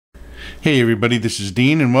Hey everybody, this is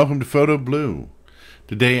Dean and welcome to Photo Blue.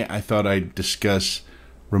 Today I thought I'd discuss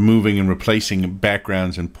removing and replacing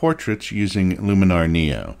backgrounds and portraits using Luminar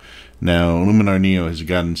Neo. Now Luminar Neo has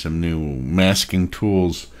gotten some new masking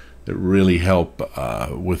tools that really help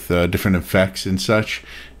with different effects and such,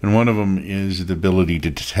 and one of them is the ability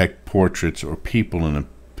to detect portraits or people in a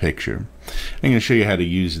picture. I'm going to show you how to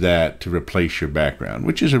use that to replace your background,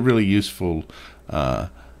 which is a really useful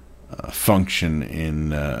function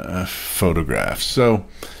in photographs. So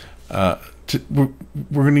we're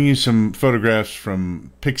going to use some photographs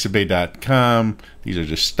from pixabay.com. These are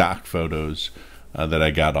just stock photos that I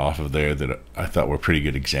got off of there that I thought were pretty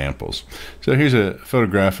good examples. So here's a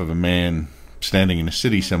photograph of a man standing in a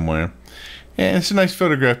city somewhere, and it's a nice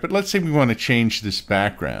photograph, but let's say we want to change this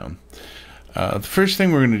background. The first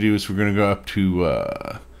thing we're going to do is we're going to go up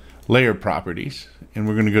to layer properties, and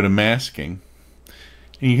we're going to go to masking.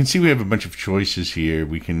 And you can see we have a bunch of choices here.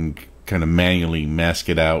 We can kind of manually mask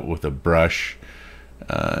it out with a brush,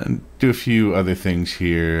 do a few other things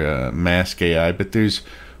here, mask AI, but there's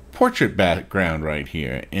portrait background right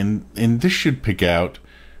here, and this should pick out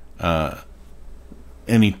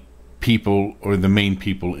any people or the main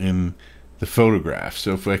people in the photograph.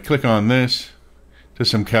 So if I click on this, do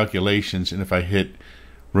some calculations, and if I hit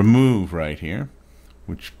remove right here,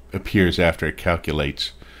 which appears after it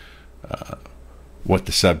calculates what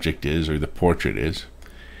the subject is or the portrait is,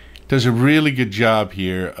 does a really good job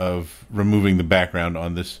here of removing the background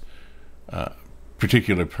on this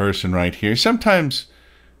particular person right here. Sometimes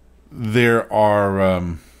there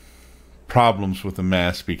are problems with the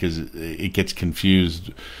mask because it gets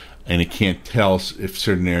confused and it can't tell if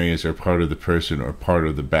certain areas are part of the person or part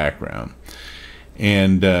of the background.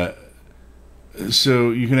 And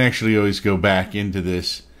so you can actually always go back into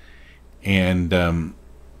this and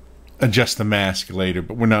adjust the mask later,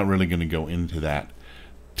 but we're not really going to go into that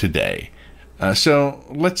today. So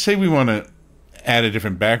let's say we want to add a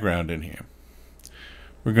different background in here.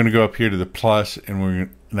 We're going to go up here to the plus, and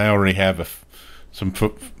I already have some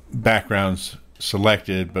backgrounds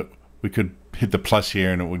selected, but we could hit the plus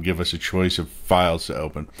here and it would give us a choice of files to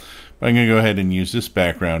open. But I'm going to go ahead and use this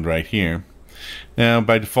background right here. Now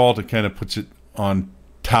by default it kind of puts it on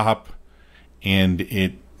top and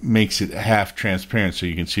it makes it half transparent so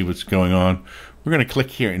you can see what's going on. We're going to click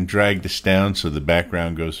here and drag this down so the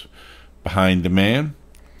background goes behind the man.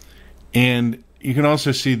 And you can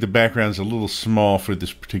also see the background's a little small for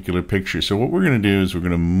this particular picture. So what we're going to do is we're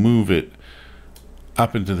going to move it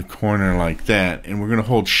up into the corner like that, and we're going to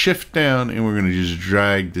hold shift down and we're going to just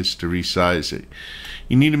drag this to resize it.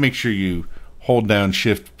 You need to make sure you hold down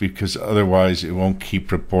shift because otherwise it won't keep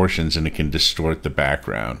proportions and it can distort the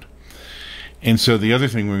background. And so the other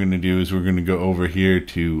thing we're going to do is we're going to go over here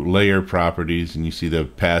to layer properties, and you see the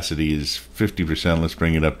opacity is 50%. Let's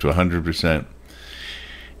bring it up to 100%.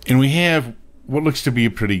 And we have what looks to be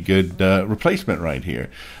a pretty good replacement right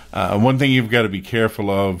here. One thing you've got to be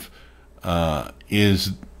careful of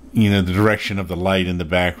is the direction of the light in the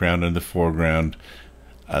background and the foreground.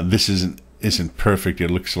 This isn't perfect.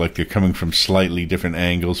 It looks like they're coming from slightly different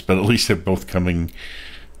angles, but at least they're both coming.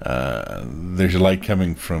 There's a light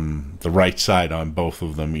coming from the right side on both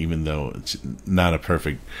of them, even though it's not a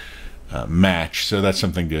perfect match. So that's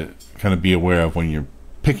something to kind of be aware of when you're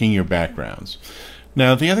picking your backgrounds.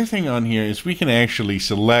 Now the other thing on here is we can actually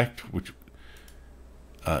select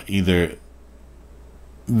either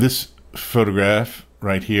this photograph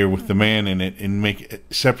right here with the man in it and make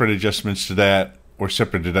separate adjustments to that or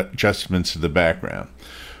separate adjustments to the background.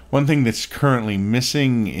 One thing that's currently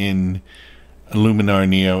missing in Luminar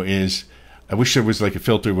Neo is I wish there was like a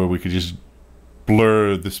filter where we could just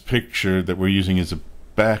blur this picture that we're using as a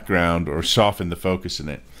background or soften the focus in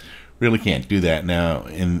it. Really can't do that now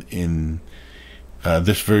in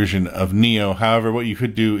this version of Neo. However, what you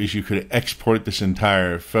could do is you could export this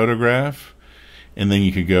entire photograph, and then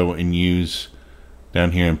you could go and use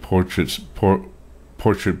down here in portrait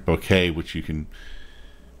bouquet, which you can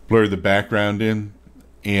blur the background in,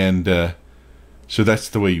 and so that's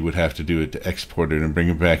the way you would have to do it to export it and bring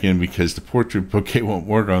it back in, because the portrait bouquet won't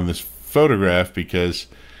work on this photograph because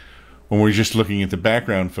when we're just looking at the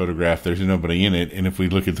background photograph, there's nobody in it, and if we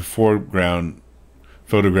look at the foreground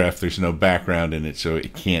photograph, there's no background in it, so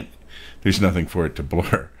it can't. There's nothing for it to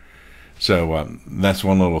blur. So that's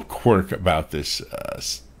one little quirk about this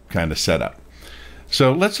kind of setup.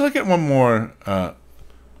 So let's look at one more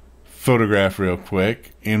photograph real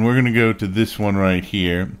quick, and we're going to go to this one right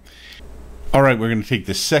here. All right, we're going to take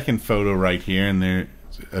the second photo right here, and there's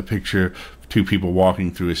a picture of two people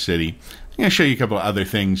walking through a city. I'm going to show you a couple of other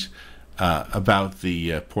things about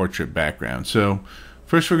the portrait background. So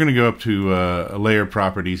First, we're going to go up to layer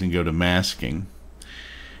properties and go to masking.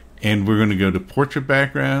 And we're going to go to portrait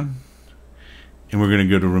background. And we're going to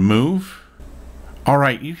go to remove.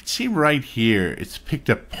 Alright, you can see right here, it's picked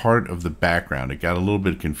up part of the background. It got a little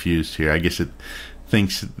bit confused here. I guess it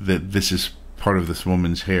thinks that this is part of this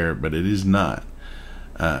woman's hair, but it is not.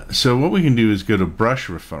 So what we can do is go to brush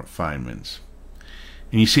refinements.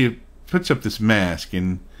 And you see it puts up this mask,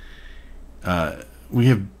 and we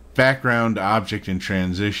have background, object, and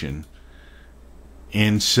transition.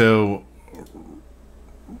 And so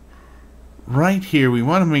right here we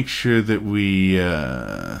want to make sure that we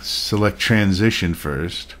select transition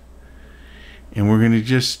first, and we're going to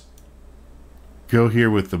just go here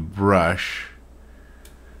with the brush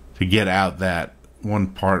to get out that one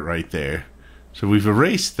part right there. So we've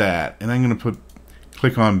erased that, and I'm going to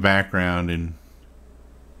click on background and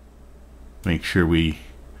make sure we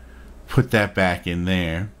put that back in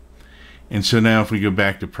there. And so now if we go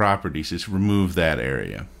back to properties, it's remove that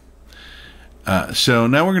area. So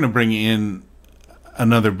now we're going to bring in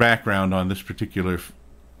another background on this particular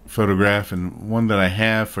photograph, and one that I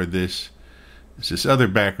have for this is this other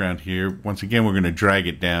background here. Once again, we're going to drag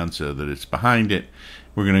it down so that it's behind it.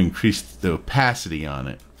 We're going to increase the opacity on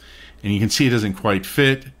it, and you can see it doesn't quite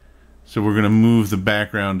fit, so we're going to move the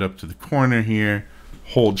background up to the corner here,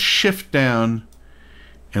 hold shift down,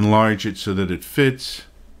 enlarge it so that it fits.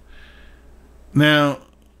 Now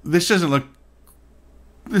this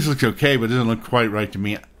looks okay, but it doesn't look quite right to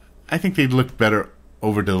me. I think they'd look better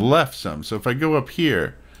over to the left some. So if I go up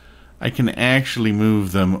here, I can actually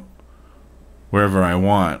move them wherever I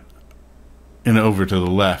want and over to the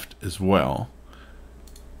left as well.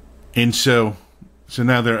 And so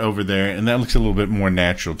now they're over there, and that looks a little bit more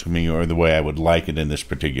natural to me, or the way I would like it in this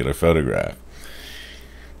particular photograph.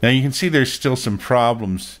 Now you can see there's still some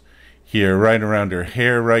problems here right around her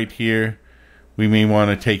hair right here. We may want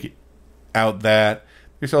to take out that.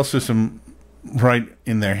 There's also some right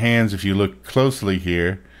in their hands if you look closely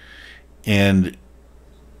here. And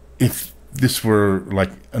if this were like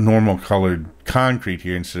a normal colored concrete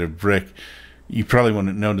here instead of brick, you probably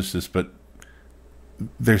wouldn't notice this, but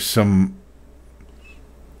there's some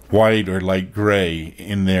white or light gray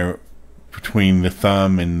in there between the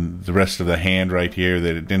thumb and the rest of the hand right here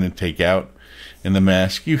that it didn't take out in the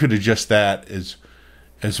mask. You could adjust that as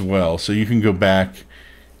well. So you can go back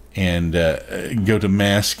and go to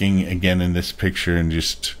masking again in this picture and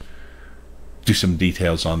just do some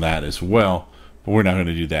details on that as well. But we're not going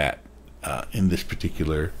to do that in this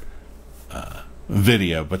particular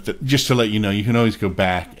video. But just to let you know, you can always go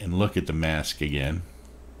back and look at the mask again.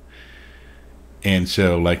 And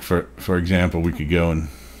so, like for example, we could go and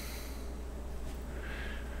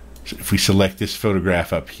if we select this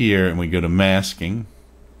photograph up here and we go to masking,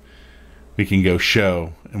 we can go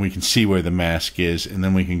show, and we can see where the mask is, and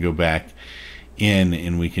then we can go back in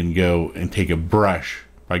and we can go and take a brush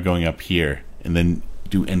by going up here and then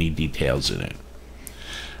do any details in it.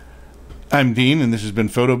 I'm Dean, and this has been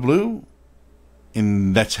Photo Blue,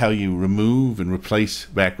 and that's how you remove and replace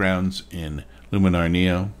backgrounds in Luminar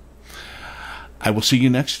Neo. I will see you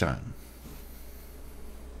next time.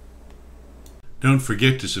 Don't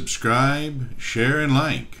forget to subscribe, share, and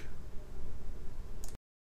like.